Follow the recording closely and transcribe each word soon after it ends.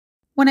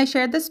When I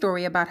shared the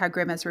story about how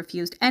Grim has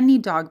refused any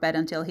dog bed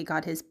until he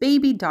got his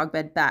baby dog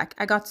bed back,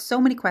 I got so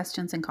many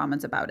questions and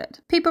comments about it.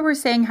 People were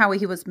saying how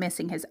he was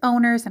missing his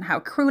owners and how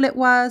cruel it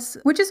was,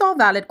 which is all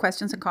valid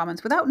questions and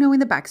comments without knowing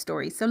the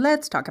backstory, so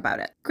let's talk about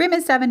it. Grim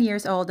is 7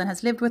 years old and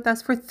has lived with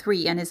us for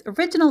 3, and his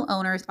original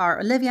owners are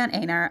Olivia and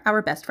Einar,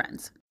 our best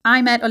friends.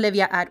 I met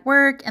Olivia at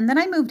work and then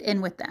I moved in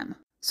with them.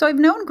 So I've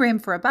known Grim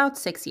for about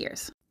 6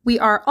 years. We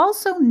are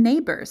also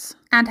neighbors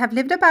and have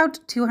lived about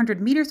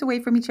 200 meters away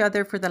from each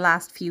other for the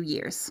last few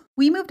years.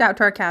 We moved out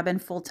to our cabin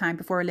full-time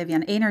before Olivia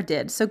and Einar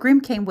did, so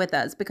Grim came with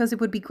us because it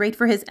would be great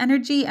for his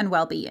energy and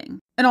well-being.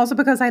 And also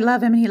because I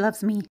love him and he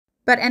loves me.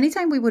 But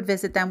anytime we would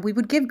visit them, we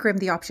would give Grim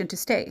the option to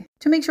stay,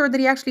 to make sure that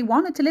he actually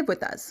wanted to live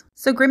with us.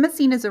 So Grim has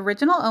seen his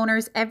original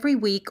owners every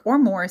week or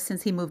more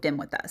since he moved in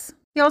with us.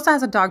 He also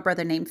has a dog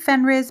brother named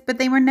Fenris, but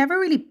they were never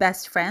really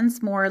best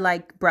friends, more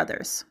like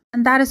brothers.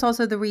 And that is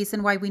also the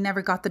reason why we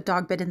never got the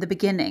dog bed in the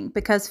beginning,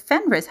 because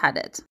Fenris had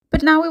it.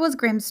 But now it was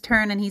Grim's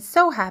turn and he's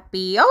so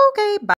happy. Okay, bye.